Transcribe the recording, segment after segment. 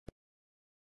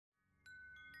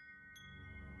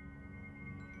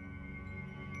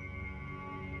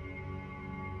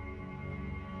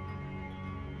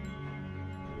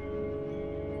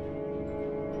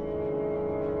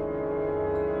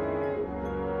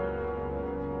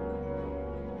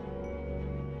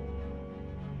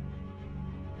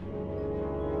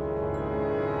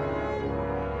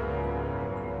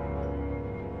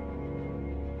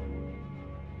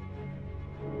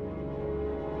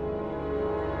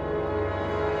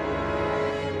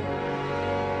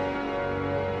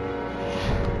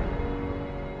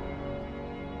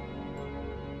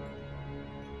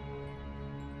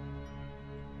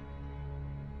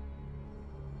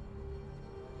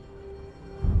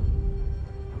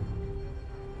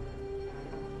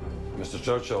Mr.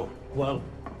 Churchill. Well?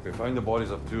 We found the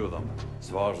bodies of two of them,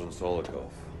 Svars and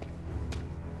Solikov.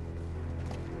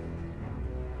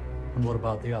 And what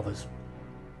about the others?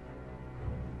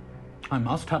 I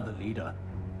must have the leader.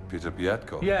 Peter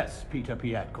Pietkov? Yes, Peter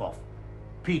Pietkov.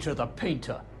 Peter the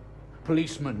painter.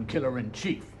 Policeman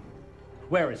killer-in-chief.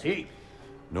 Where is he?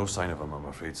 No sign of him, I'm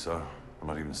afraid, sir. I'm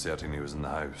not even certain he was in the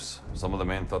house. Some of the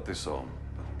men thought they saw him,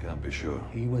 but can't be sure.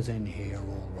 He was in here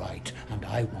all right, and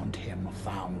I want him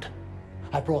found.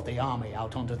 I brought the army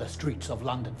out onto the streets of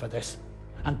London for this.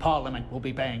 And Parliament will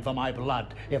be paying for my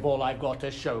blood if all I've got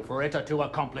to show for it are two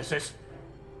accomplices.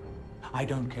 I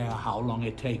don't care how long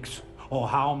it takes or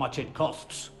how much it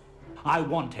costs. I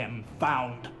want him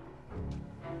found.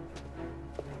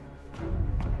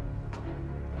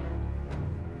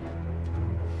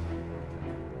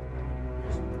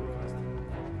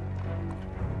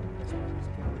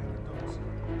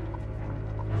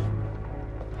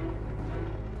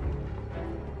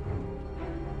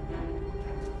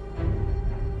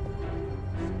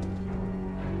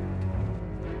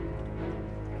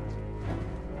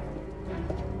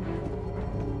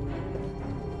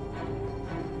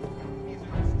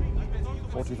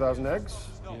 $40,000 eggs?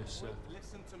 Yes, sir.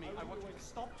 Listen to me. I want you to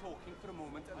stop talking for a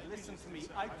moment and listen to me.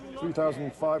 I do not...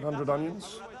 3,500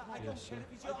 onions? Yes, sir.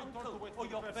 If he's your uncle or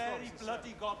your very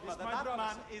bloody godmother, that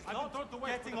man is not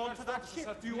getting onto that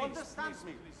ship. Do you understand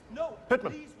me? No,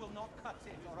 Pittman. please will not cut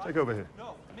in, all right? Take over here.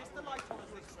 No, Mr. Lighton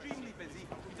is extremely busy.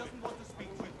 He doesn't want to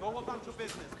speak to you. Go about your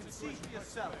business. You can see for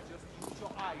yourself. Just use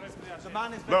your eyes. The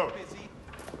man is very busy.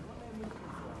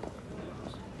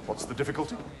 What's the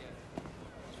difficulty?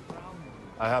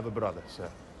 I have a brother, sir.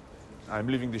 I'm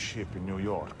leaving the ship in New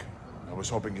York. I was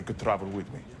hoping he could travel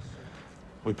with me.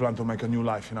 We plan to make a new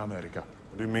life in America.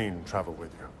 What do you mean, travel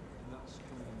with you?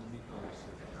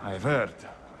 I've heard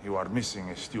you are missing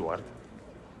a steward.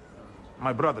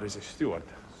 My brother is a steward.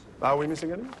 Are we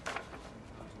missing anyone?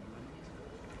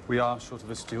 We are short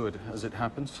of a steward, as it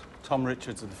happens. Tom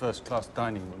Richards of the first-class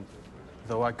dining room,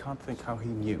 though I can't think how he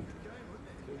knew.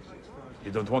 You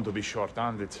don't want to be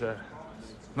short-handed, sir.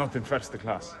 Not in first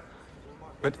class.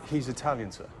 But he's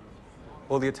Italian, sir.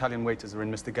 All the Italian waiters are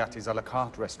in Mr. Gatti's a la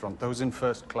carte restaurant. Those in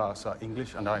first class are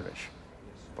English and Irish.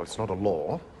 Well, it's not a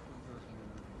law.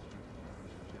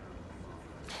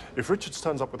 If Richards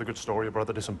turns up with a good story, your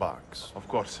brother disembarks. Of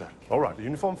course, sir. All right, the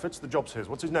uniform fits, the job's his.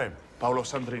 What's his name? Paolo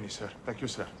Sandrini, sir. Thank you,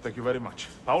 sir. Thank you very much.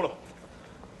 Paolo.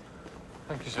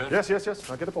 Thank you, sir. Yes, yes, yes.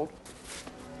 I'll get aboard.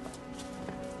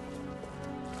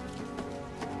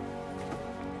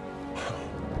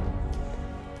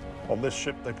 On this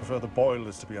ship, they prefer the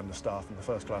boilers to be understaffed in the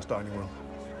first-class dining room.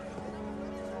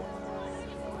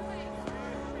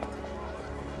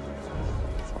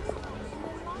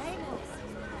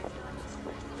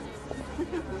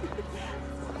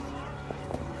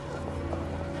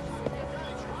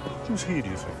 Who's he, do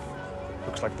you think?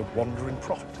 Looks like the wandering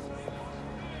prophet.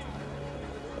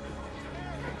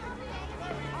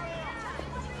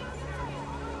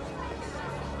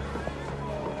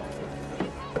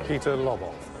 Peter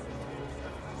Lobov.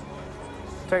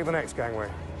 Take the next gangway.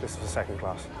 This is the second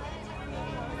class.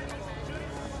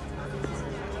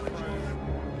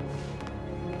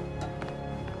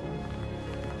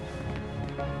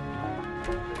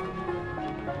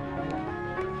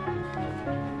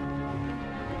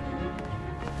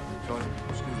 Sorry,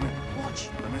 excuse me. Watch.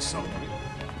 I missed something.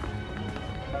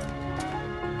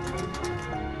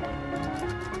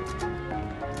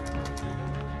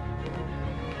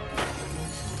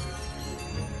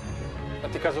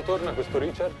 Fatti caso torna questo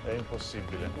Richard? È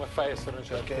impossibile. Come fai a essere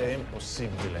certo? Perché è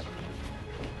impossibile.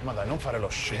 Ma dai, non fare lo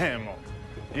scemo.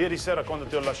 Ieri sera, quando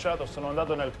ti ho lasciato, sono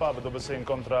andato nel pub dove si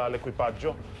incontra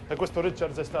l'equipaggio e questo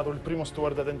Richards è stato il primo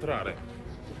steward ad entrare.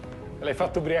 L'hai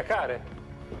fatto ubriacare?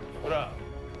 Ora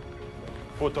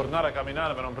può tornare a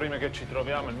camminare, ma non prima che ci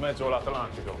troviamo in mezzo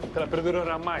all'Atlantico. Te la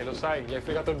perdonerà mai, lo sai? Gli hai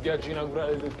fregato il viaggio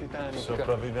inaugurale del Titanic.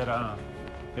 Sopravviverà.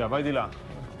 Via, vai di là.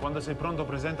 Quando sei pronto,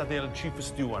 presentati al chief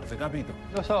steward, capito?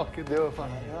 Lo so che devo fare.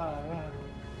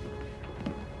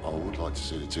 I would like to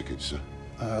see the tickets, sir.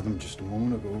 I had them just a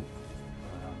moment ago.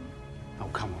 Oh,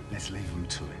 come on, let's leave them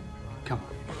to it. Come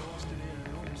on.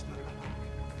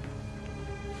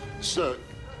 Sir,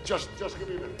 just give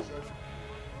me a minute, sir.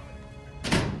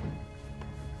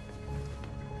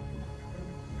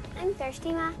 I'm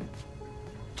thirsty, Ma.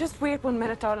 Just wait 1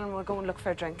 minute, darling, and we'll go and look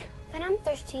for a drink. But I'm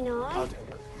thirsty now. I'll take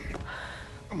it.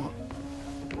 Come on.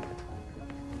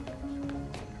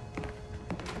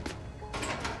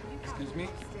 Excuse me?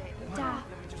 Dad,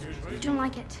 I don't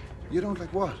like it. You don't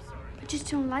like what? I just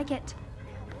don't like it.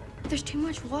 There's too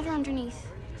much water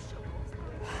underneath.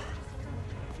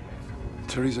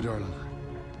 Theresa, darling,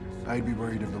 I'd be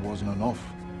worried if there wasn't enough.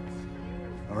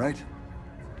 All right?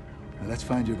 Now let's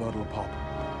find you a bottle of pop.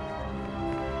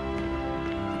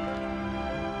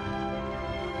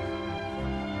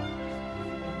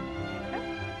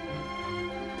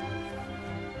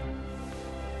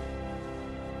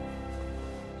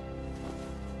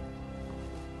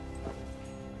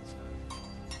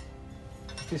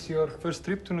 Is this your first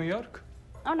trip to New York?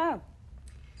 Oh, no.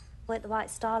 We're at the White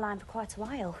Star Line for quite a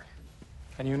while.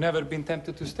 And you've never been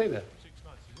tempted to stay there?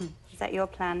 Is that your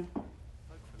plan?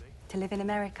 To live in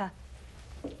America?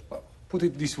 Well, put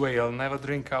it this way, I'll never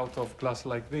drink out of glass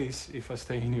like this if I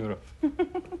stay in Europe.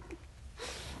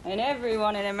 And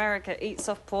everyone in America eats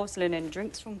off porcelain and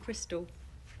drinks from crystal.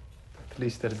 At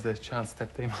least there's the chance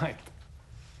that they might.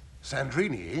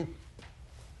 Sandrini,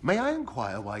 may I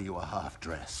inquire why you are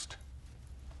half-dressed?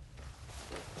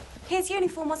 His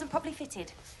uniform wasn't properly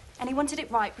fitted, and he wanted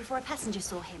it right before a passenger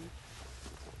saw him.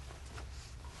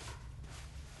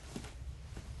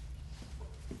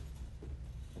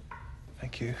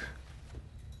 Thank you.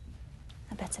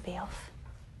 I better be off.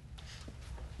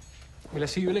 Will I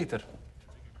see you later?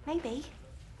 Maybe.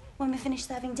 When we finish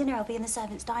serving dinner, I'll be in the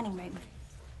servants' dining room.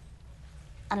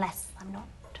 Unless I'm not.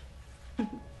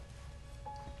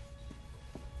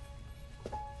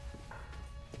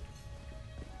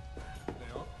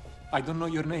 I don't know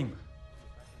your name.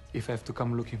 If I have to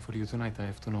come looking for you tonight, I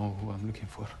have to know who I'm looking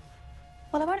for.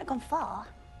 Well, I won't have gone far.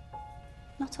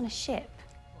 Not on a ship.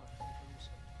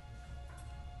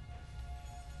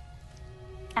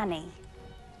 Annie.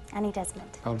 Annie Desmond.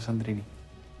 Paolo Sandrini.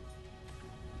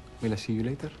 Will I see you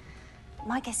later?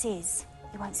 My guess is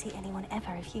you won't see anyone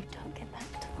ever if you don't get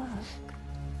back to work.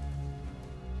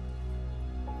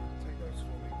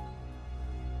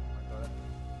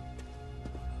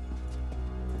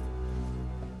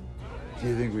 Do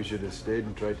you think we should have stayed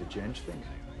and tried to change things?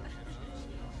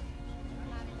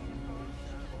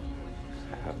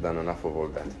 I have done enough of all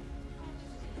that.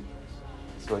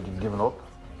 So you've given up?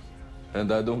 And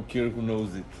I don't care who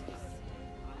knows it.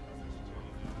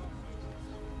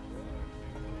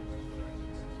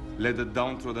 Let the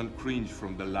downtrodden cringe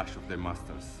from the lash of their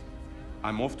masters.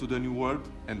 I'm off to the new world,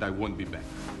 and I won't be back.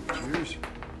 Cheers.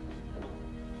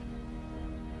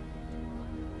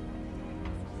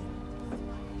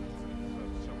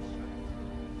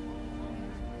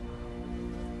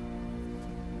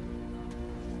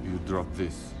 You drop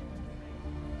this.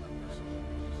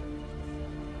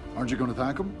 Aren't you going to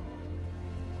thank him?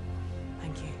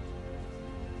 Thank you.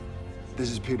 This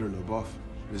is Peter Leboff.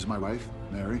 This is my wife,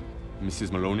 Mary.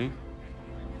 Mrs. Maloney?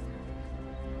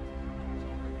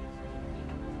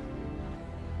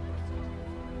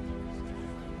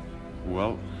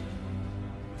 Well...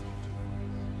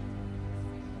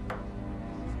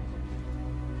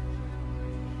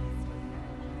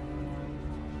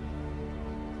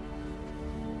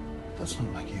 That's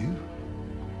not like you.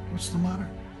 What's the matter?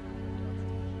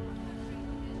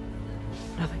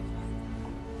 Nothing.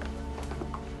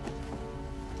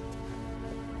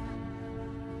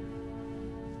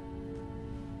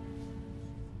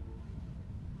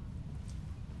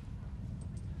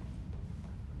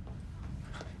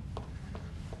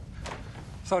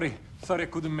 Sorry I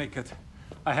couldn't make it.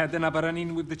 I had another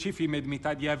run-in with the chief. He made me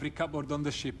tidy every cupboard on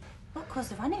the ship. What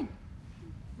caused the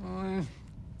run-in?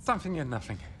 Something and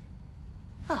nothing.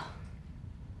 Oh.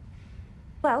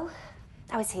 Well,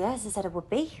 I was here, as I said I would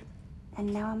be,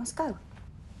 and now I must go.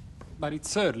 But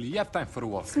it's early. You have time for a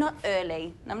walk. It's not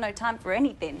early. I've no time for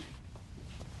anything.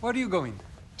 Where are you going?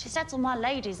 To settle my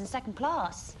ladies in second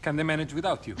class. Can they manage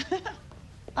without you?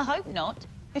 I hope not.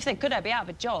 If they could, I'd be out of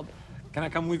a job. Can I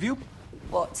come with you?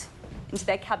 What? Into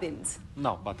their cabins?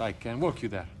 No, but I can walk you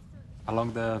there.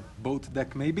 Along the boat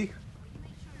deck, maybe?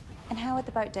 And how would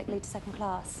the boat deck lead to second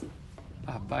class?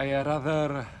 By a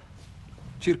rather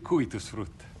circuitous route.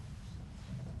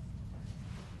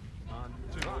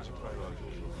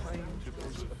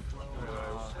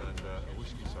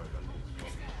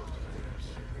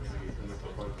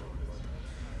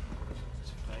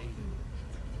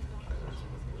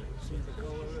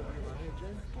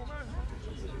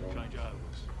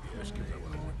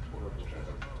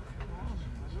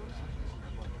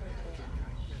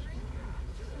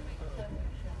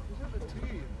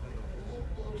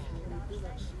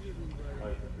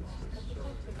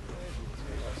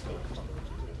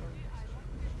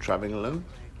 Traveling alone?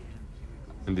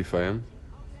 And if I am?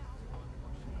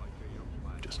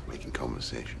 Just making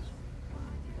conversation.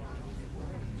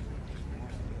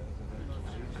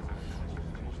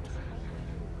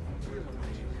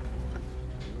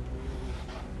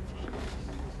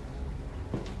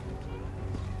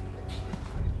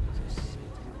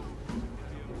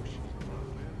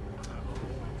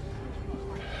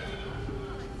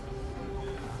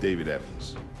 David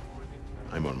Evans.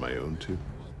 I'm on my own, too.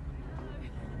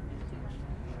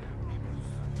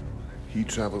 He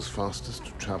travels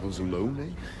fastest, travels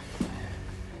alone, eh?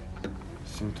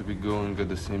 Seem to be going at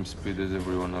the same speed as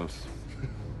everyone else.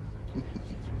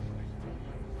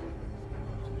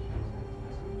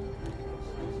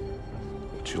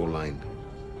 What's your line?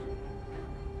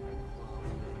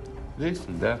 This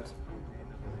and that.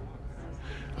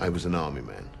 I was an army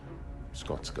man,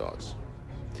 Scots Guards.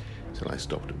 Till I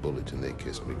stopped a bullet and they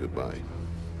kissed me goodbye.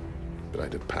 But I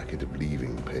had a packet of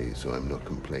leaving pay, so I'm not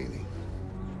complaining.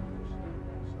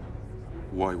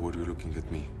 Why were you looking at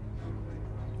me?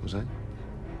 Was I?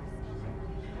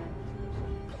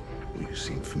 Well, you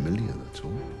seem familiar, that's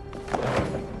all.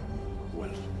 Well,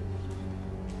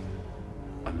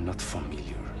 I'm not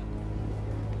familiar.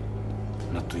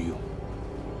 Not to you.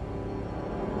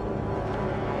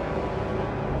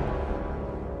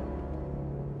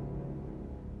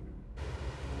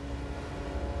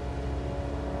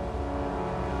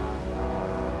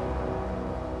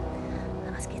 I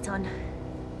must get on.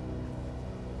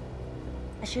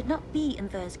 I should not be in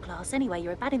first class anyway.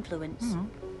 You're a bad influence.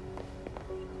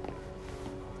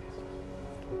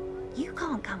 You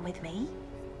can't come with me.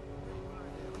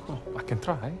 Oh, I can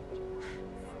try.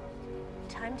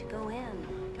 Time to go in.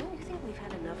 Don't you think we've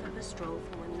had enough of a stroll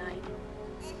for one night?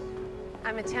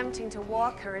 I'm attempting to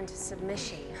walk her into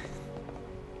submission.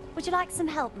 Would you like some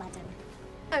help, madam?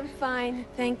 I'm fine,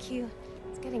 thank you.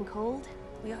 It's getting cold.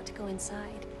 We ought to go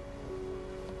inside.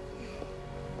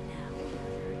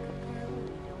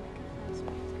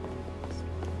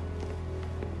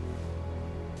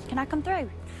 Can I come through?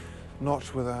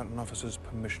 Not without an officer's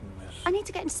permission, miss. I need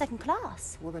to get into second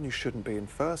class. Well, then you shouldn't be in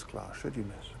first class, should you,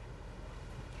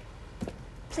 miss?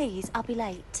 Please, I'll be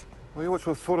late. Well, you ought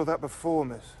to have thought of that before,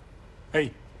 miss.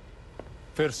 Hey,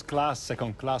 first class,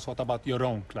 second class, what about your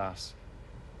own class?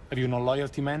 Have you no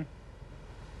loyalty, man?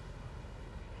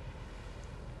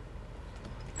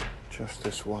 Just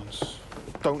this once.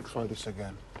 Don't try this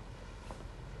again.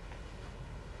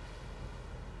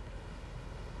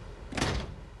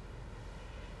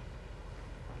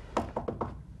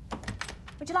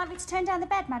 Would you like me to turn down the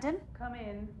bed, madam? Come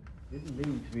in. Didn't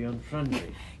mean to be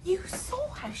unfriendly. You saw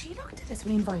how she looked at us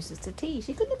when he invited us to tea.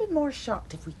 She couldn't have been more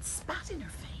shocked if we'd spat in her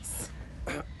face.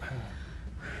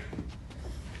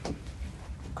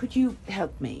 Could you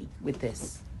help me with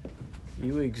this?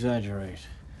 You exaggerate.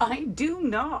 I do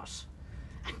not.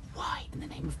 And why, in the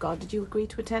name of God, did you agree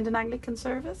to attend an Anglican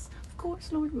service? Of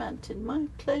course, Lord Manton. My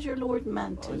pleasure, Lord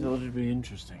Manton. I thought it'd be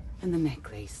interesting. And the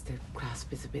necklace, the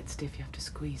clasp is a bit stiff. You have to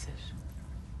squeeze it.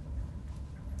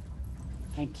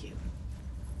 Thank you.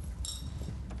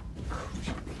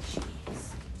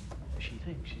 She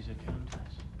thinks she's a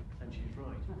countess, and she's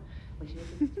right. Well, she's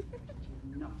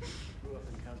not. Grew up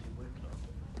in County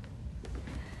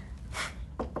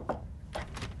Wicklow.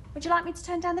 Would you like me to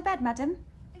turn down the bed, madam?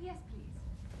 Yes, please.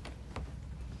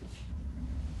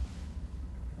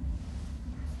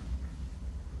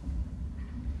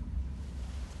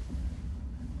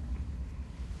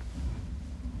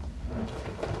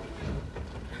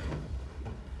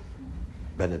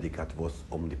 Benedicat vos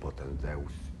omnipotent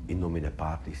Deus, in nomine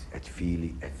Patris et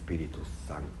Filii et Spiritus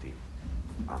Sancti.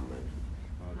 Amen.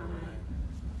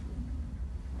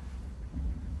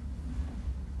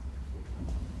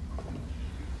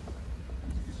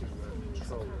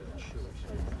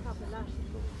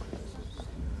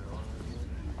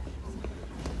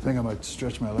 Think I might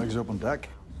stretch my legs up on deck.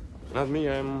 Not me,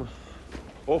 I'm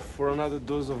off for another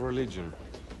dose of religion.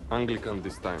 Anglican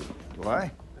this time.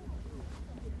 Why?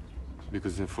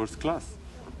 Because in first class.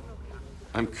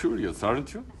 I'm curious,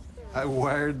 aren't you? I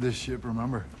wired this ship,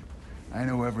 remember? I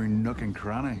know every nook and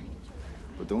cranny.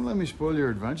 But don't let me spoil your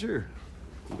adventure.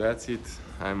 That's it.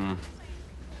 I'm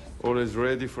always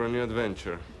ready for a new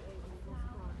adventure.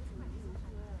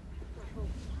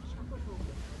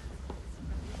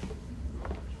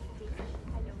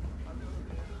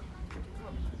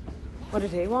 What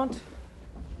did he want?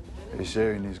 He's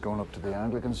saying he's going up to the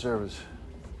Anglican service.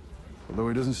 Although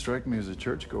he doesn't strike me as a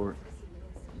churchgoer.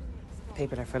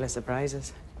 People are full of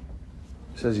surprises.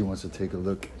 Says he wants to take a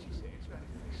look.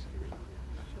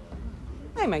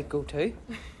 I might go too.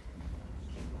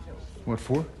 What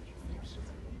for?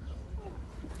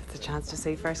 It's a chance to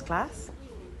see first class.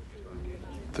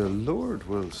 The Lord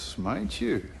will smite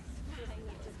you.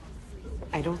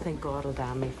 I don't think God will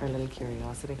damn me for a little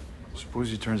curiosity. Suppose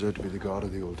he turns out to be the God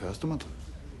of the Old Testament.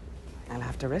 I'll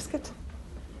have to risk it.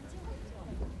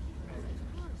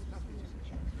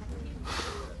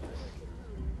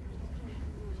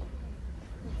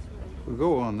 Well,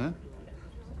 go on then.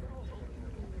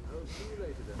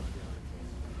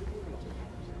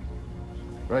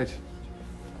 Right.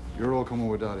 You're all coming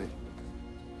with Daddy.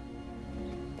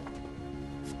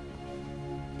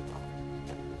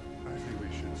 I think we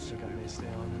should sit I may stay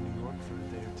on in New York for a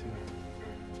day or two.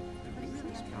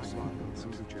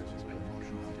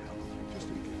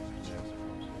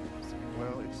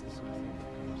 Well, it's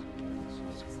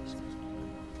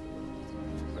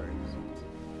very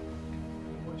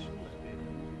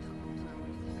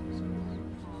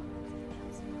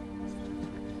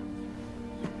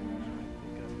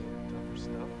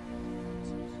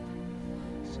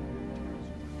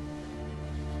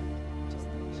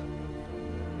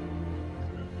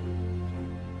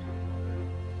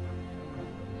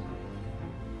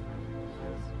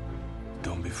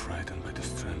Don't be frightened by the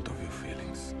strength of your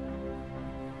feelings.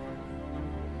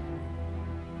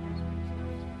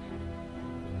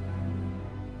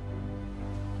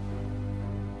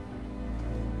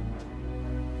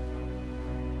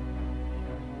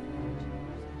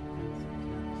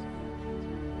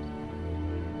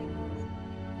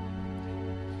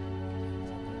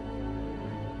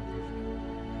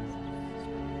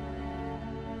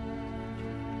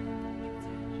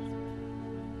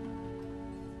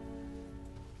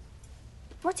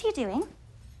 What are you doing?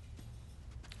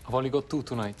 I've only got 2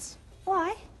 tonight.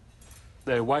 Why?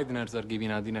 The Wideners are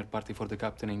giving a dinner party for the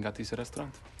captain in Gatti's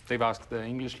restaurant. They've asked the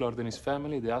English lord and his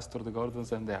family, the Astor, the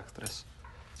Gordons, and the actress.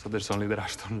 So there's only the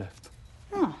Rushton left.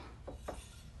 Oh.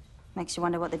 Makes you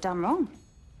wonder what they've done wrong.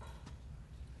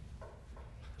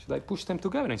 Should I push them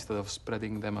together instead of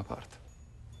spreading them apart?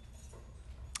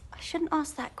 I shouldn't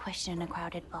ask that question in a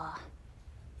crowded bar.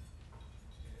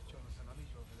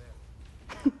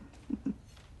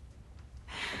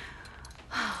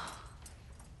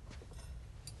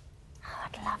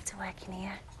 I'd love to work in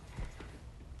here.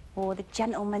 Oh, the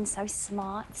gentlemen so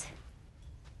smart.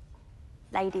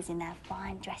 Ladies in their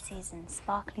fine dresses and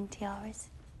sparkling tiaras.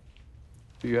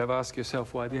 Do you ever ask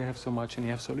yourself why they have so much and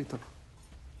you have so little?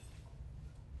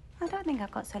 I don't think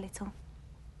I've got so little.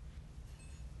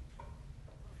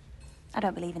 I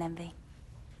don't believe in envy.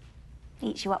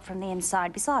 Eats you up from the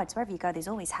inside. Besides, wherever you go, there's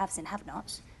always haves and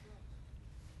have-nots.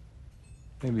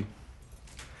 Maybe.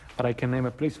 But I can name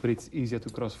a place where it's easier to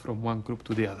cross from one group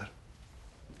to the other.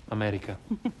 America.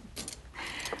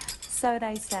 So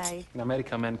they say. In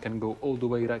America, a man can go all the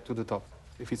way right to the top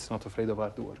if it's not afraid of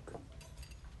hard work.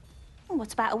 Well,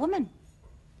 what about a woman?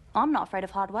 I'm not afraid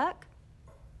of hard work.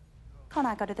 Can't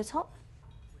I go to the top?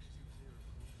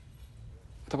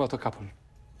 What about a couple?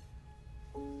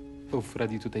 Both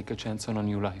ready to take a chance on a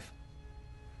new life.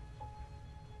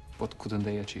 What couldn't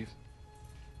they achieve?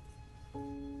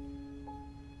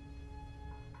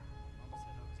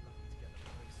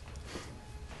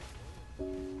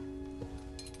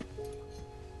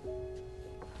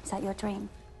 Is that your dream?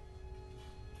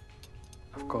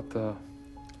 I've got a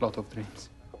lot of dreams.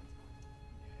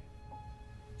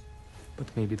 But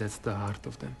maybe that's the heart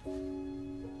of them.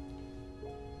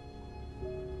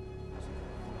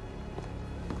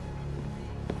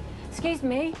 Excuse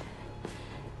me.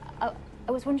 I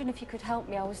was wondering if you could help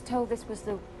me. I was told this was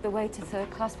the way to 3rd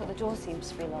class, but the door seems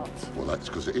to be locked. Well, that's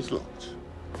because it is locked.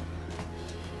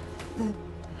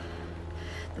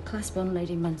 The clasp on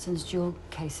Lady Manton's jewel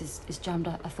case is jammed.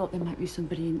 I thought there might be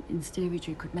somebody in steerage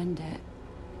who could mend it.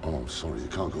 Oh, I'm sorry, you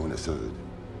can't go in a 3rd.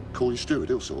 Call your steward,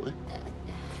 he'll sort it.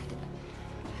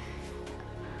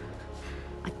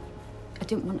 I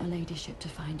didn't want her ladyship to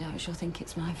find out. She'll think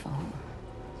it's my fault.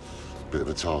 Bit of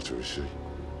a tartar, is she? You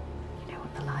know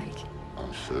what they're like.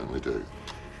 I certainly do.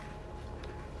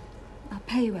 I'll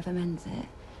pay whoever mends it.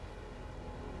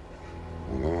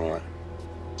 Well, all right.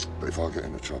 But if I get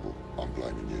into trouble, I'm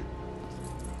blaming you.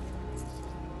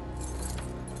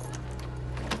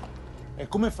 E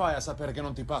come fai a sapere che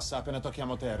non ti passa appena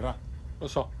tocchiamo terra? Lo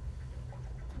so.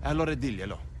 E allora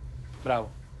diglielo.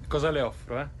 Bravo. Cosa le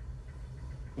offro, eh?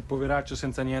 Un poveraccio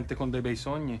senza niente con dei bei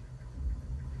sogni?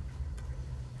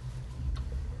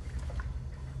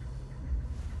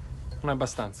 Non è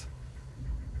abbastanza.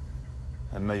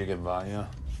 È meglio che vai, eh?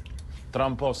 Tra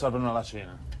un po' servono alla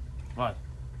cena. Vai.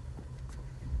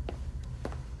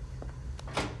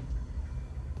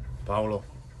 Paolo.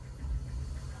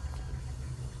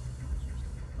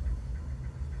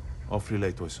 Offri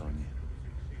lei i tuoi sogni.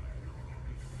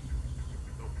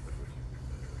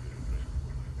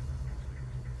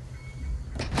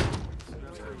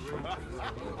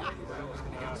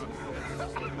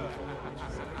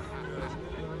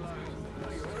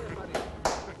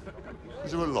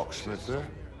 Is there a locksmith there?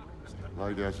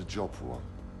 Lady has a job for one.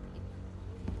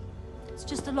 It's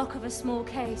just a lock of a small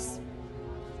case.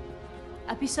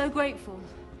 I'd be so grateful.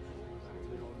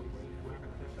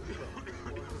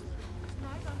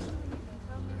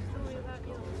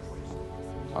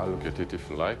 I'll look at it if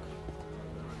you like.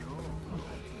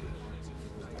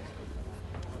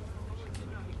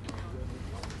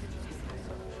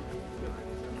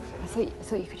 I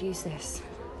thought you could use this.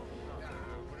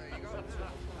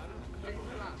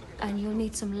 And you'll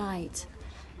need some light.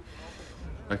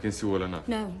 I can see well enough.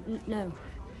 No, no.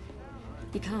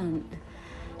 You can't.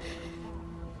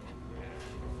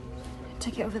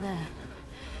 Take it over there.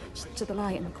 Just to the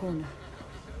light in the corner.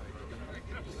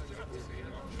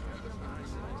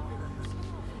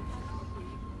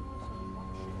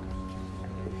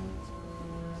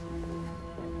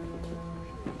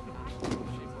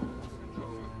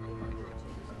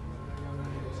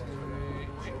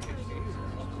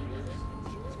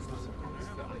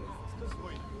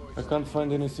 I can't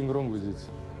find anything wrong with it.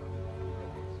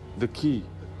 The key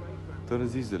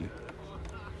turns easily.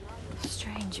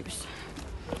 Strange, it was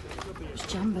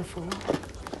jammed before.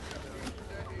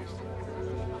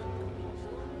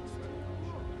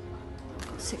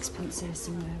 Got sixpence here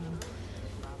somewhere.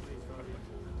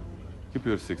 Keep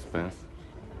your sixpence.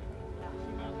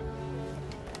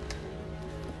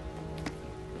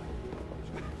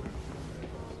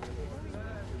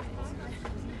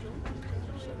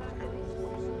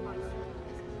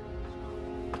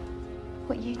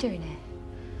 What are you doing here?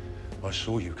 I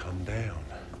saw you come down.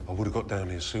 I would have got down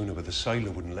here sooner, but the sailor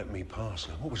wouldn't let me pass.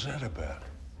 Now, what was that about?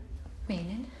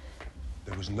 Meaning?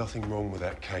 There was nothing wrong with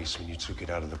that case when you took it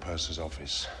out of the purser's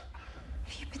office.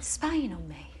 Have you been spying on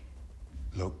me?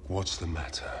 Look, what's the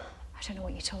matter? I don't know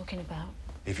what you're talking about.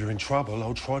 If you're in trouble,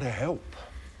 I'll try to help.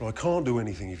 But I can't do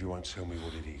anything if you won't tell me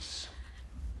what it is.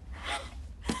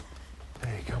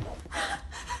 Hey, come on.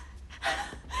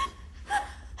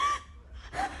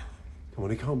 Come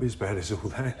on, it can't be as bad as all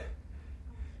that.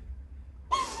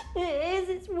 It is,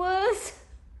 it's worse.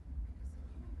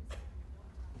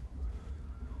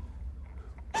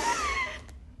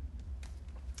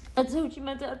 I told you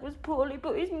my dad was poorly,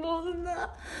 but he's more than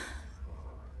that.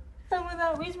 And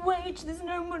without his wage, there's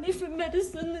no money for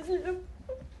medicine, there's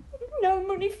no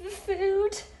money for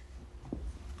food.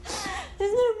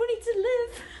 There's no money to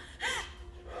live.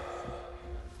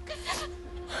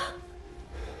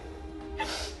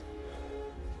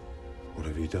 What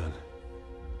have you done?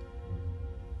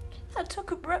 I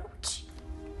took a brooch.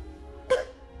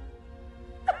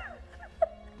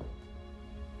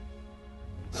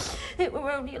 It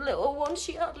were only a little one.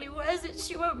 She hardly wears it.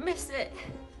 She won't miss it.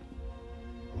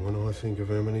 When I think of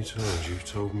how many times you've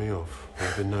told me off,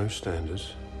 having no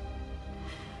standards.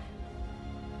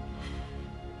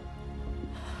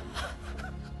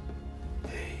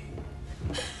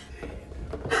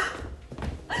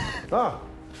 Ah,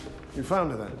 you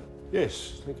found her then?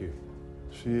 Yes, thank you.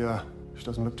 She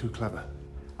doesn't look too clever.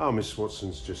 Oh, Miss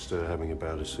Watson's just having a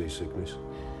bout of seasickness.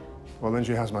 Well, then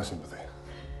she has my sympathy.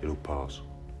 It'll pass.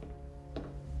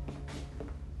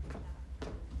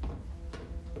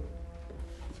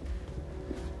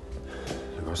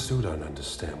 Look, I still don't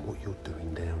understand what you're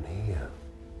doing down here.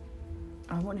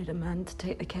 I wanted a man to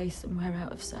take the case somewhere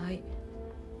out of sight.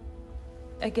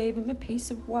 I gave him a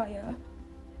piece of wire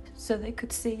so they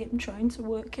could see him trying to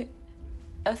work it.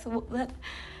 I thought that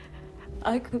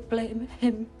I could blame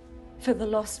him for the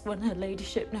loss when her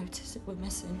ladyship noticed it were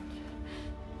missing.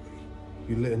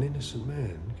 You let an innocent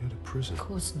man go to prison? Of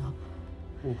course not.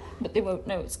 Oh. But they won't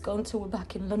know it's gone till we're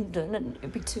back in London, and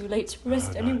it'd be too late to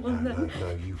arrest anyone then.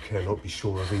 No, you cannot be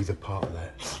sure of either part of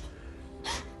that.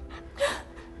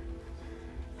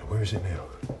 Now, where is it now?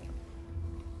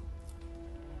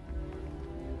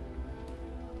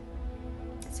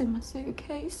 It's in my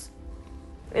suitcase.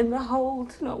 In the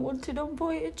hold, not wanted on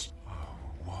voyage.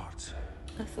 What?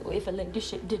 I thought if her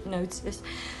ladyship did notice,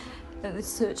 that they'd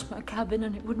search my cabin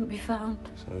and it wouldn't be found.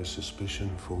 So suspicion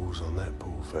falls on that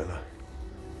poor fella.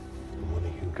 And one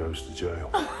of you goes to jail.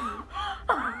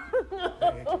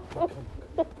 Hey, come on.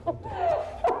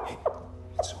 Hey,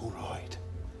 it's all right.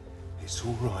 It's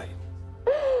all right.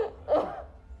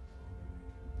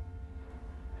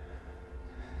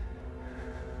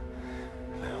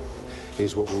 Now,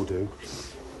 here's what we'll do.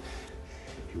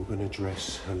 You're going to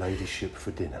dress her ladyship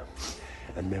for dinner,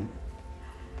 and then...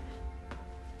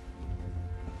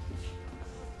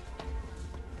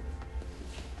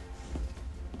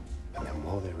 And then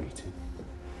while they're eating,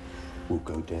 we'll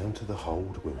go down to the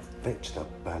hold, we'll fetch the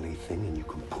bally thing, and you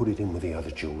can put it in with the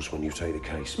other jewels when you take the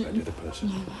case back to the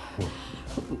person.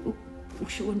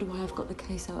 She'll wonder why I've got the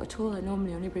case out at all. I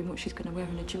normally only bring what she's going to wear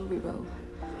in a jewellery roll.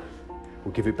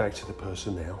 We'll give it back to the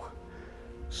person now.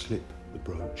 Slip the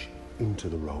brooch into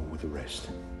the roll with the rest.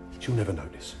 She'll never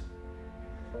notice.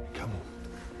 Come on.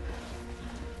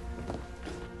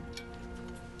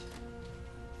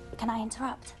 Can I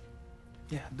interrupt?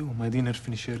 Yeah, do. My dinner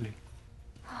finish early.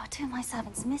 Oh, two of my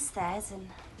servants missed theirs, and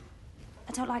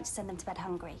I don't like to send them to bed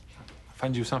hungry. I'll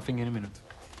find you something in a minute.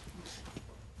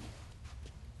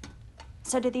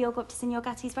 So did they all go up to Signor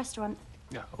Gatti's restaurant?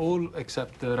 Yeah, all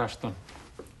except Rushton,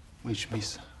 which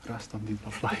Miss Rushton did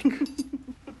not like.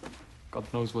 God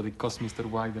knows what it cost Mr.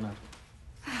 Widener.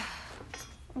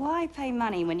 Why pay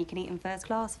money when you can eat in first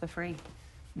class for free?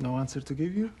 No answer to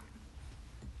give you?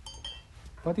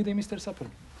 What did they miss their supper?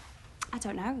 I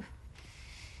don't know.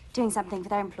 Doing something for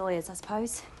their employers, I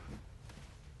suppose.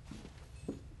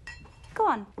 Go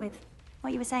on with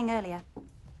what you were saying earlier.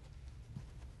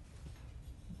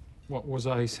 What was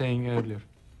I saying earlier?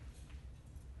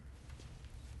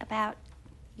 About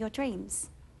your dreams.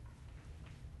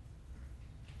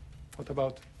 What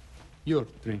about your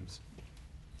dreams?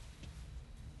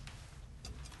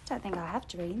 Don't think I have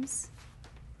dreams.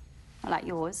 Not like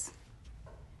yours.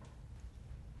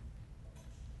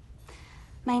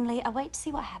 Mainly, I wait to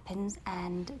see what happens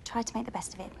and try to make the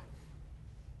best of it.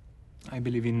 I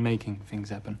believe in making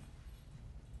things happen.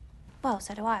 Well,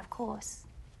 so do I, of course.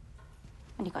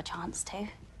 When you got a chance to.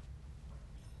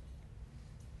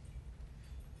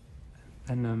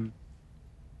 And,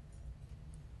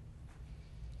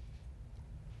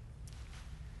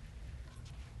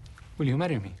 will you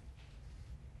marry me?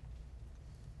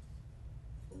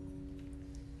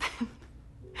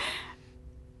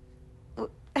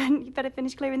 And you better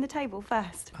finish clearing the table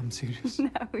first. I'm serious.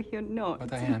 No, you're not.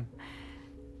 But I am.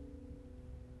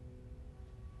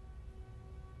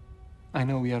 I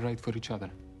know we are right for each other.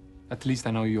 At least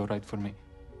I know you're right for me.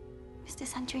 Mr.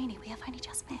 Sandrini, we have only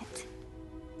just met.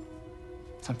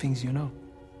 Some things you know.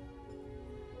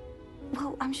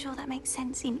 Well, I'm sure that makes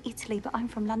sense in Italy, but I'm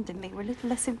from London. We were a little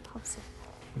less impulsive.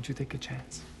 Would you take a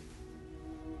chance?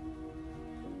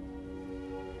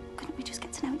 Couldn't we just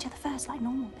get to know each other first, like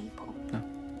normal people? No.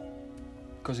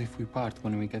 Because if we part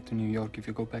when we get to New York, if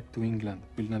you go back to England,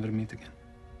 we'll never meet again.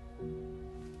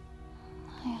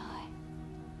 Aye, aye.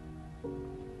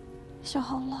 Is your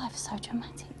whole life so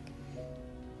dramatic?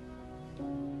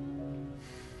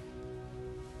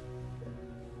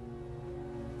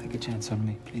 Take a chance on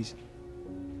me, please.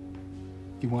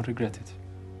 You won't regret it.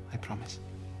 I promise.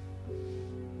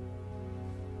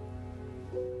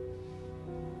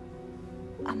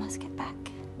 I must get back.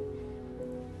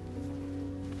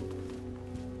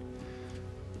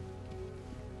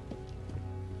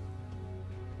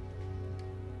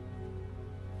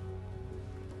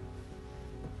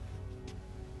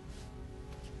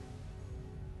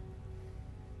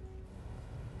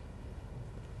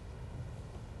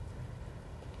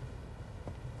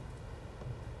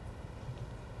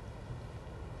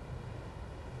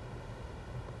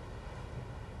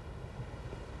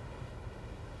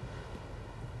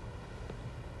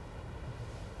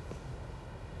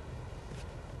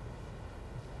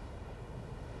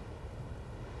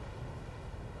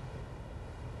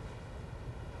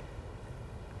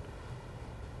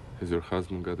 Has your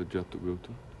husband got a job to go to?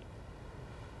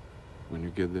 When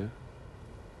you get there?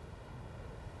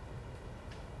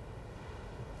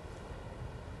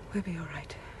 We'll be all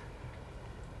right.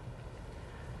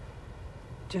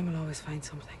 Jim will always find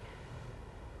something.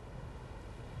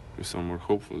 You sound more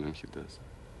hopeful than he does.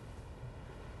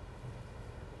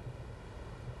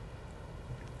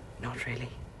 Not really.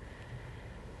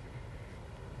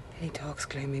 He talks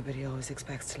gloomy, but he always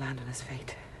expects to land on his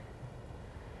fate.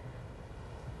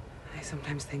 I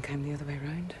sometimes think I'm the other way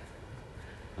around.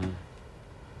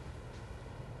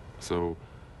 So,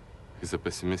 he's a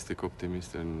pessimistic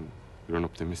optimist and you're an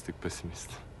optimistic pessimist.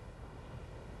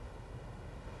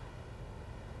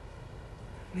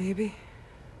 Maybe.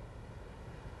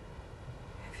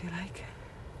 If you like.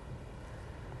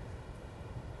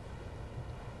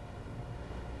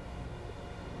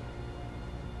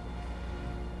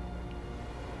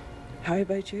 How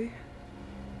about you?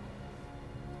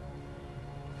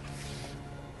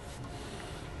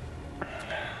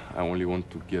 I only want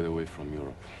to get away from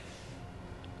Europe.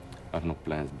 I have no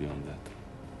plans beyond that.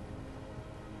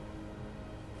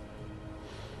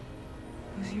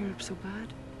 Was Europe so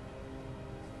bad?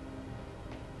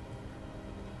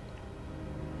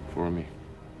 For me.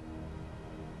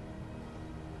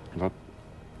 But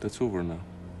that's over now.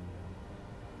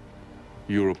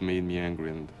 Europe made me angry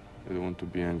and I don't want to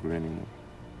be angry anymore.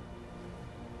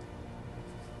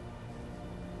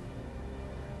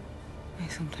 I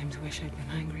sometimes wish I'd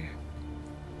been angrier.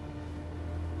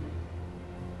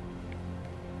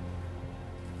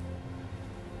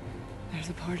 There's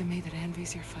a part of me that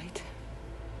envies your fight.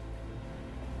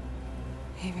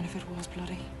 Even if it was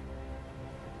bloody.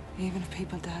 Even if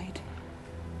people died.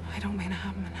 I don't mean I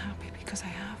haven't been happy because I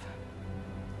have.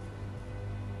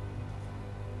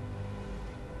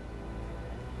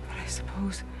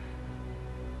 suppose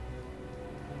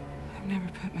I've never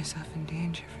put myself in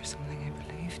danger for something I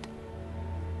believed.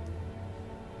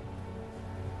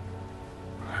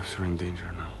 Perhaps you're in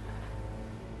danger now.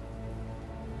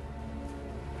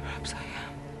 Perhaps I am.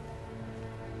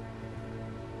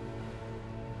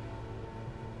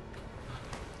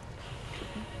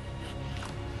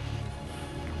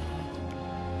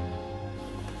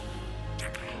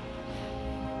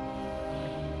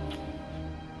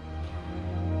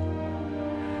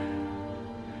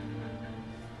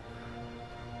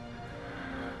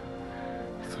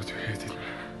 I thought you hated me.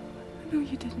 No,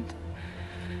 you didn't.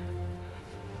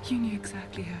 You knew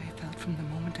exactly how I felt from the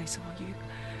moment I saw you.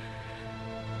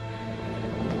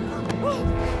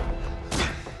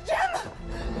 Jim!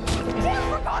 Jim,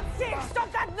 for God's sake,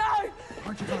 stop that now!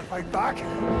 Aren't you gonna fight back?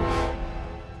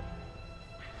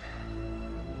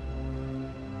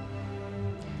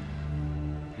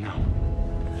 No.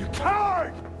 You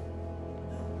coward!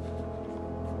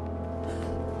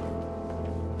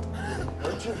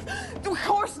 Aren't you? Of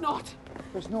course not!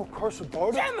 There's no curse about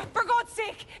it. Jim, for God's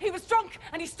sake! He was drunk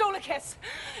and he stole a kiss.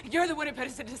 You're the one who put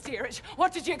us into steerage.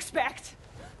 What did you expect?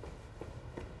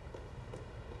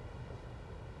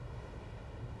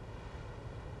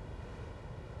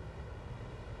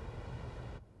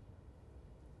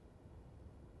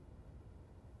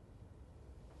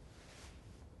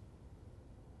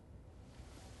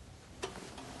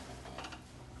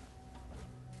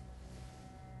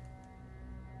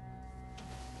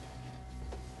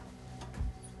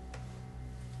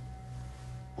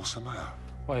 What's the matter?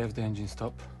 Why have the engine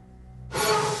stop?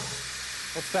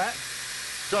 What's that?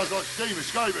 Sounds like steam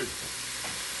escaping.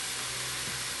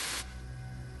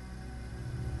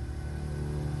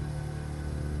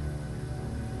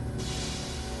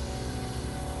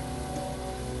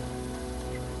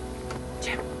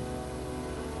 Jim.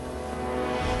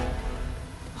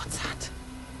 What's that?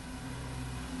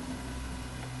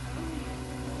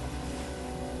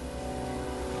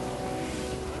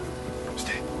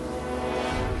 Stay.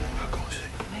 I'll go see.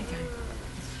 Lie down.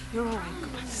 You're all right. Go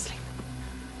back to sleep.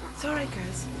 It's all right,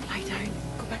 girls. Lie down.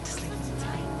 Go back to sleep. It's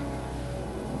fine.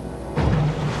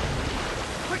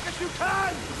 Quick as you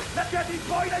can! Let get these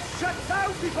boilers shut down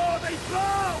before they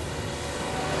blow!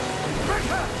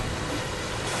 Quicker!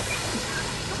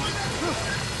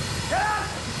 Yes!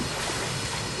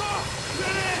 Go!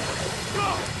 Get in! Go!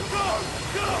 Go!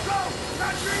 Go! Go!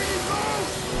 That's really move!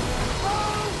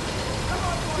 Move! Come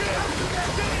on, boys! Get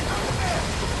in! Over there!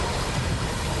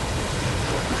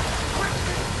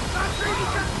 Quickly! That's really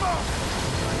just move!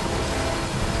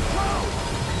 Go!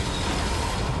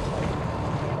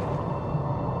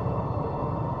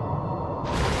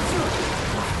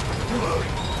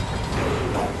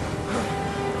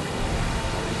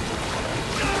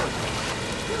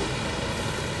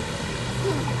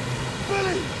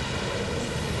 Billy!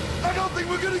 I don't think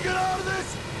we're gonna get out of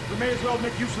this! We may as well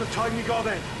make use of the time we got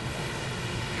then.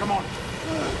 Come on.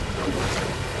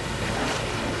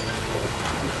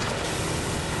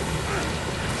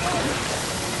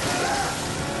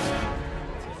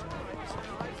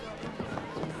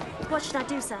 What should I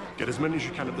do, sir? Get as many as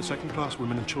you can of the second-class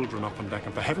women and children up on deck,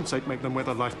 and for heaven's sake, make them wear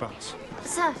their lifebelts.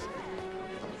 Sir!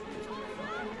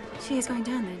 She is going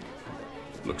down, then?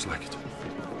 Looks like it.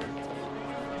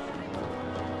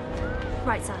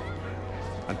 Right, sir.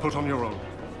 And put on your own.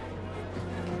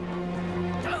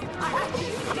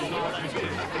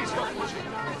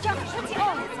 Just put it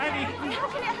on! Annie! How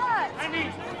can it hurt?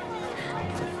 Annie!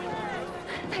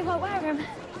 They won't wear him.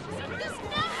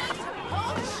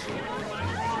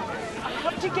 I've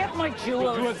got to get my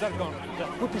jewels. The jewels are gone.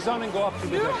 Just put this on and go up to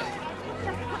the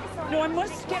deck. No, I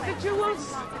must get the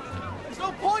jewels. There's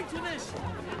no point in this.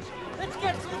 Let's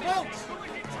get to the boats.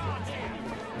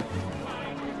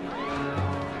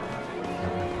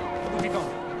 Put it on.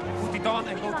 Put it on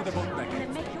and go to the boat deck.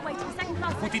 Then make your way to the second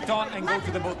class. Put it on and go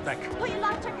to the boat deck. Put your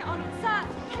life jacket on, sir.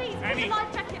 Please, put Annie. your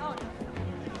life jacket on.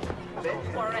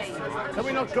 Can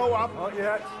we not go up? Not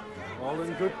yet. All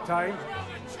in good time.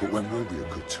 But when will be a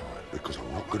good time? Because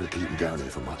I'm not going to keep him down here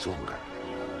for much longer.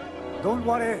 Don't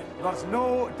worry. There's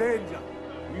no danger.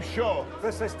 You sure?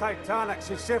 This is Titanic.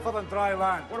 She's safer than dry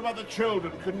land. What about the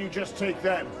children? Couldn't you just take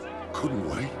them? Couldn't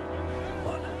we?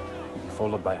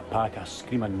 Followed by a pack of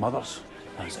screaming mothers.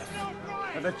 As if.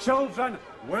 And the children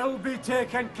will be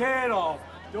taken care of.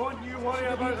 Don't you worry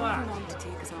about They're that. on to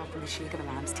take us off from the shake of the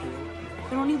lamb's tail.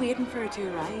 They're only waiting for her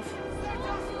to arrive.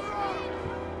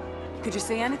 Could you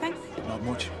say anything? Not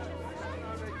much.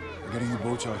 We're getting the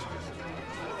boats out.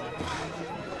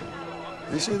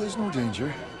 They say there's no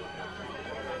danger.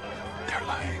 They're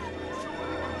lying.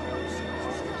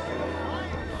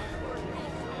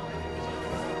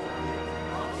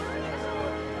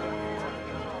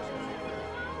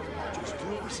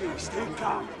 Easy, stay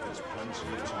calm. There's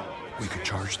plenty of time. We could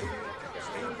charge them.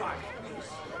 Stay back.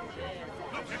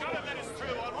 Look, you gotta let us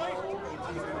through, all right?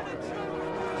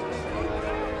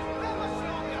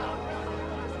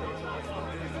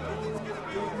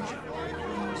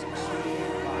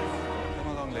 Come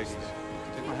along, ladies.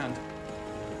 Take my hand.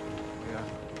 Yeah,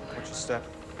 watch your step.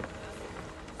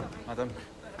 Madam.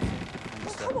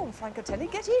 Oh, come on,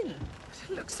 Francatelli, get in.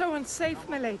 It looks so unsafe,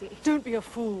 my lady. Don't be a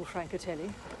fool,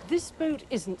 Francatelli. This boat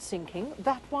isn't sinking.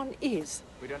 That one is.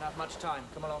 We don't have much time.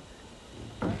 Come along.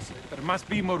 There must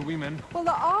be more women. Well,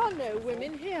 there are no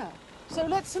women here. So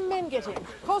let some men get in.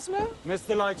 Cosmo?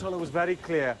 Mr. Lightoller was very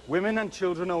clear. Women and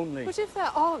children only. But if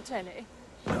there aren't any...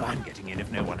 Well, I'm getting in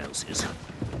if no one else is.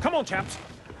 Come on, chaps.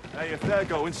 Hey, if they're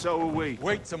going, so are we.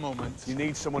 Wait a moment. You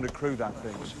need someone to crew that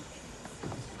thing.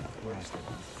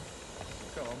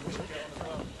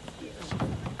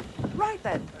 Right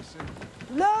then.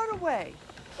 Lower away.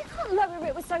 You can't lower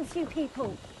it with so few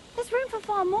people. There's room for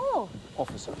far more.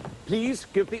 Officer, please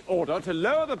give the order to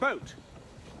lower the boat.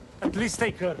 And please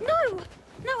take her. No!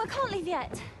 No, I can't leave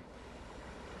yet.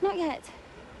 Not yet.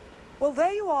 Well,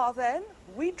 there you are then.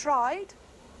 We tried.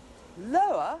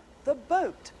 Lower the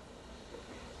boat.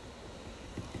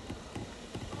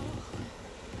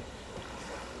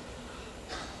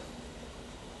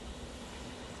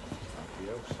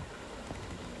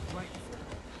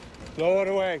 Lower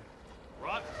away.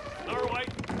 Right, lower away.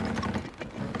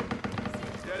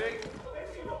 Steady.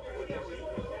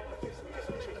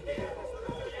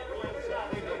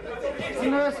 What's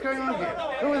on earth going on here?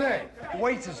 Who are they?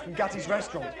 Waiters from Gatti's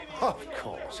restaurant. Of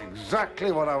course,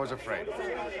 exactly what I was afraid of.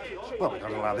 Well, we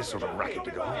can't allow this sort of racket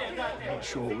to go on. I'm not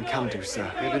sure what we can do,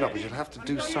 sir. Maybe not, we should have to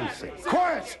do something.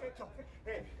 Quiet!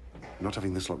 Not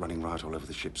having this lot running riot all over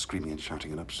the ship, screaming and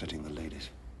shouting and upsetting the ladies.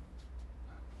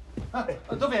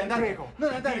 Dove andate?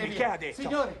 Non andate via. Che ha detto?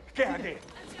 Signore. Che ha detto?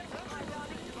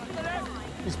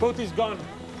 This boat is gone.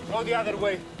 Go the other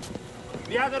way.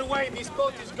 The other way, this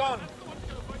boat is gone.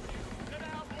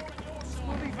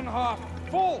 Not even half.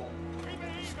 Full.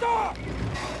 Stop!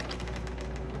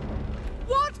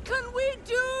 What can we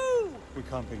do? We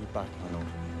can't bring it back, my lord.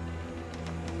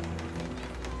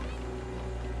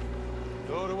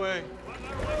 Lower away.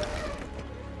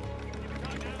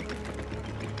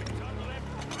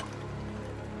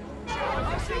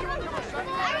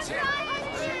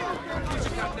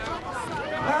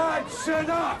 Lads,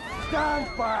 enough! Stand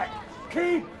back!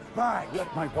 Keep back!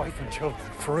 Let my wife and children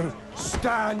through.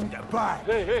 Stand back!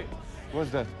 Hey, hey.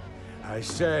 What's that? I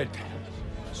said,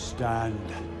 stand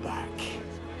back.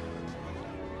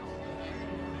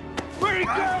 Where'd he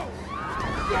go?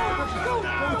 Go!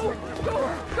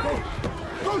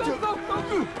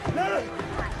 Let it!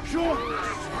 Sure!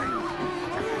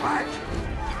 Back!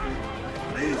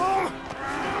 Please!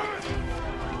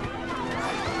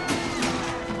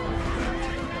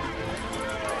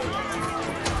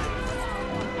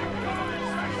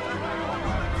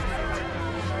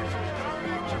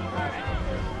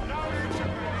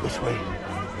 This way.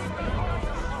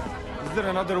 Is there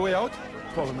another way out?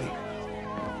 Follow me.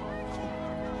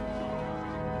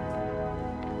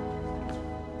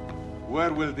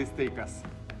 Where will this take us?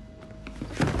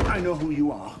 I know who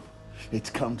you are. It's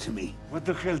come to me. What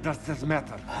the hell does this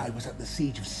matter? I was at the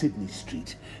siege of Sydney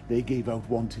Street. They gave out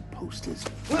wanted posters.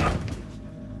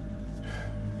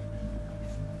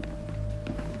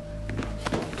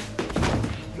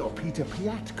 You're Peter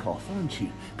Piatkoff, aren't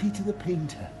you? Peter the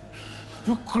painter.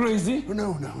 You crazy?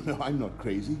 No, I'm not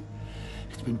crazy.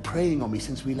 It's been preying on me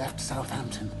since we left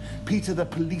Southampton. Peter the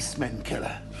policeman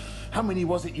killer. How many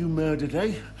was it you murdered,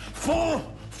 eh? 4?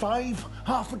 5?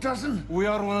 Half a dozen? We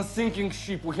are on a sinking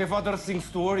ship. We have other things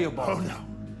to worry about. Oh, no.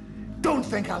 Don't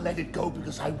think I'll let it go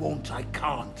because I won't. I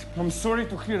can't. I'm sorry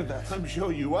to hear that. I'm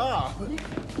sure you are.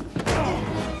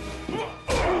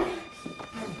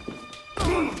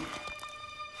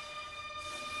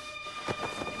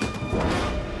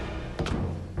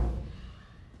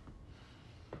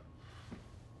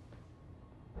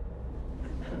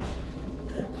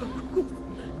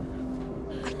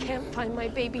 I can't find my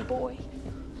baby boy.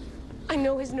 I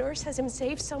know his nurse has him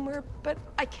safe somewhere, but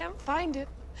I can't find him.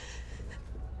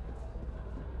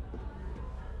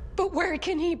 But where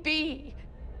can he be?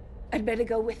 I'd better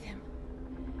go with him.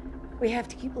 We have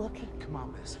to keep looking. Come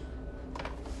on, Miss.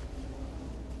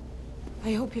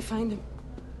 I hope you find him.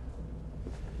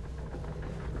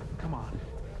 Come on.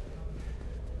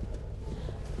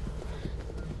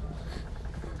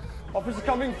 Officer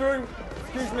coming through.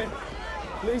 Excuse me.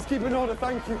 Please keep an order,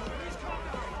 thank you.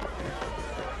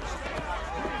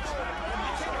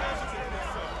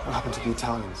 What happened to the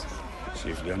Italians?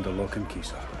 Safely under lock and key,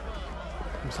 sir.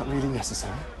 Was that really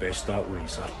necessary? Best that way,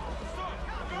 sir.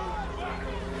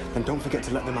 Then don't forget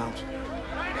to let them out.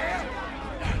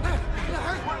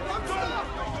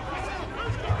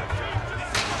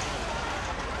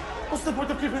 What's the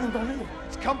point of keeping them down here?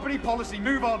 It's company policy.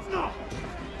 Move on. No!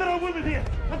 There are women here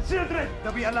and children.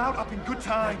 They'll be allowed up in good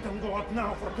time. Don't go out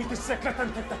now for Peter's sake. Let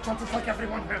them take their chances like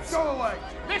everyone else. Go away.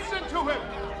 Listen to him.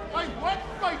 By what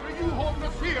right are you holding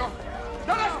us here?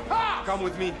 Let us pass! Come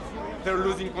with me. They're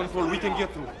losing control. We can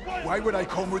get through. Why would I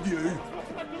come with you?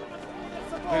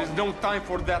 There is no time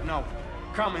for that now.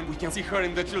 Come and we can see her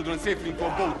and the children safely into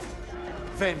a boat.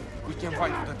 Then we can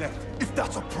fight to the death. If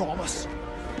that's a promise.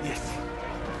 Yes.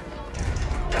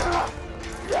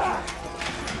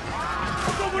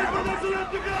 Somebody from us will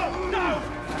have to go! No!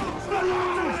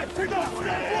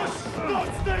 Not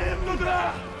stay in the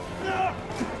ground! No!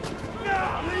 No!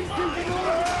 Please keep it on!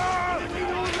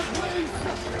 Please,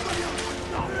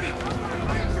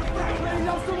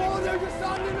 that's the wall there, just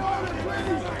standing on it,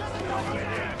 please!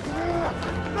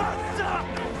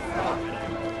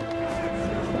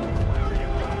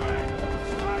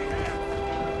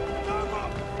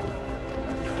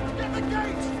 Get the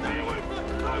gates! Stay away from the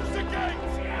close the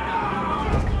gates!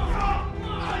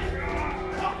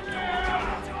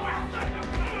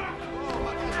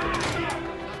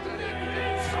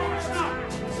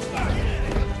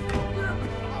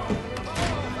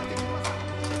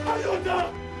 Ayuda!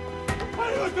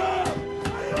 Ayuda!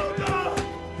 Ayuda!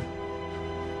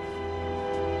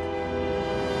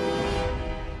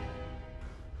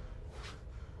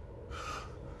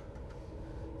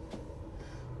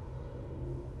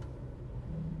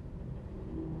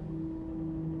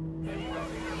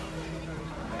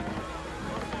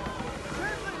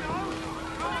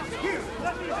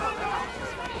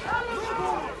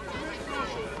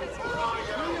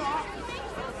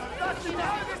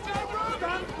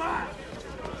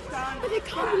 But they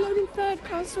can't be loading third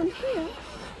class from here.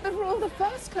 Over all the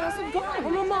first class have gone.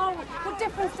 Oh, Mama, what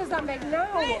difference does that make now?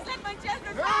 Please let my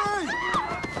children pass!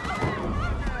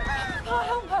 Oh,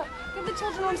 help her! Get the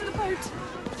children onto the boat.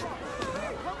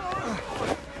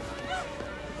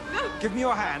 Give me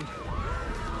your hand.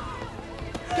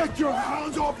 Get your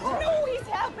hands off her! No, he's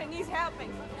helping, he's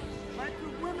helping. Let the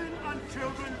women and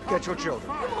children come. Get your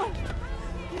children. Come on.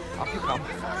 Up you come.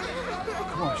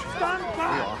 Come on, Stand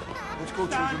back! we are. Let's go,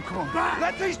 children, come on. Back!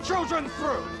 Let these children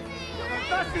through.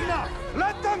 That's enough!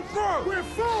 Let them through. We're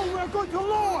full! We're going to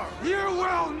lower! You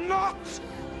will not.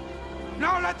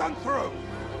 Now let them through.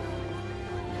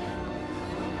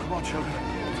 Come on, children.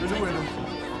 Through the window.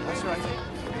 That's right.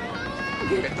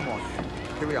 Get them on.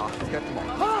 Here we are. Get them on.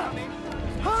 Ha!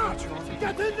 Ha!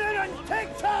 Get in there and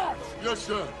take charge! Yes,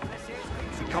 sir.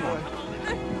 Come on.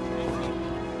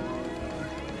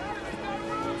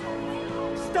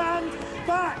 Stand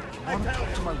back! I want to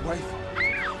talk to my wife.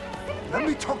 Let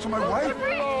me talk to my wife. We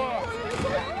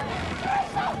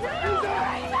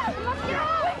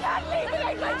can't leave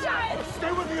without my child!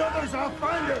 Stay with the others, I'll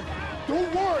find her!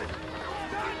 Don't worry!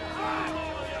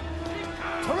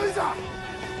 Theresa!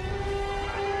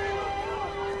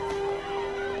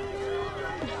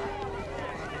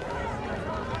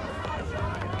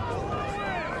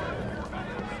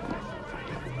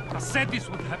 I said this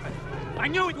would happen. I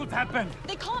knew it would happen.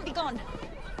 They can't be gone.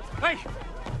 Hey,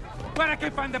 where I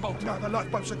can find the boat? No, the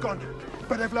lifeboats are gone.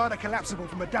 But they've lowered a collapsible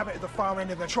from a davit at the far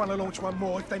end and they're trying to launch one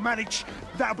more. If they manage,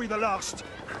 that'll be the last.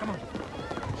 Come on.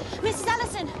 Mrs.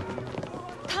 Allison,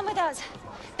 come with us.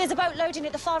 There's a boat loading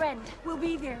at the far end. We'll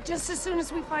be there just as soon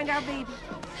as we find our baby.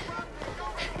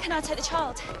 Can I take the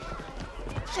child?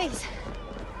 Please.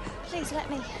 Please let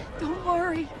me. Don't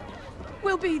worry.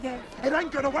 We'll be there. It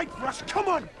ain't gonna wait for us. Come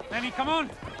on! Annie, come on.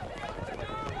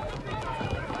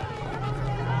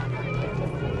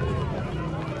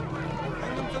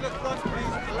 Bring them to the front,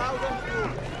 please. Allow them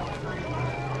through.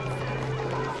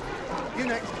 You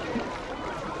next.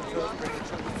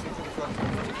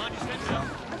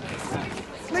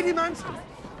 Lady Manton!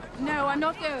 No, I'm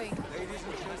not going.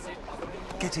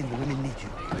 Get in, the women need you.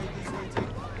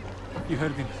 You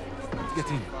heard him. Get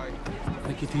in.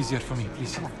 Make it easier for me,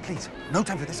 please. Come on, please. No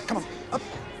time for this. Come on, up.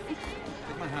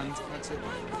 Take my hand. That's it.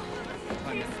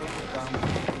 Down.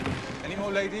 Any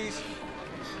more ladies?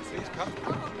 Please come to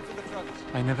the front.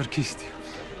 I never kissed you.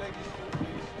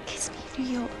 Kiss me,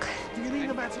 New York. Do you need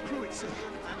a man to crew it, sir?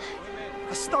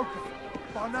 A stoker,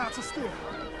 but I know how to steer.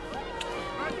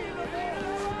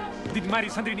 Did Mario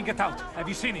Sandrini get out? Have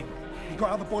you seen him? He got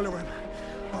out of the boiler room.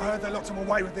 I heard they locked him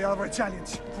away with the other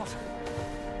Italians. What?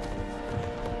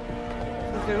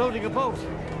 They're loading a boat.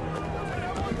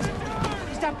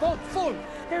 Is that boat full?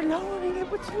 They're lowering it,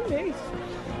 but too late.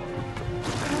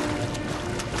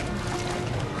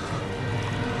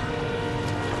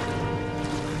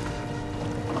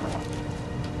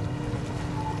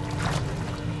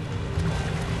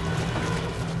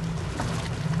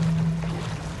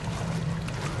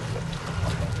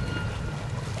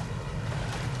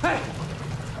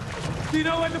 you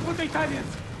know where to put the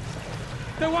Italians?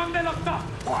 The one they locked up.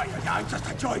 Why, I'm just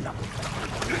a joiner.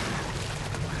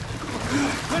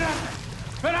 Where are they?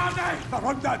 Where are they?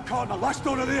 Around that corner, last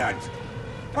door to the end.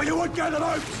 But you won't get it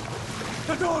out.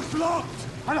 The door's locked,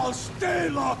 and I'll stay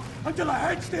locked until I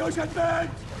head the ocean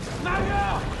bend.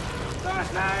 Mario!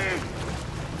 Thursday!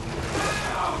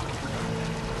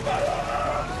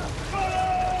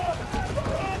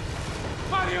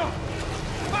 Mario!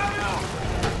 Mario!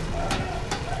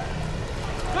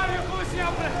 Mario, come si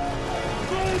apre?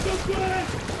 Dottore!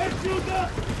 È chiusa!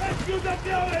 È chiusa a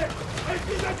chiave! È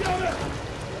chiusa a chiave!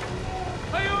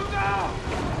 Aiuto!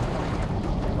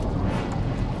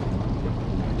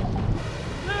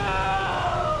 No!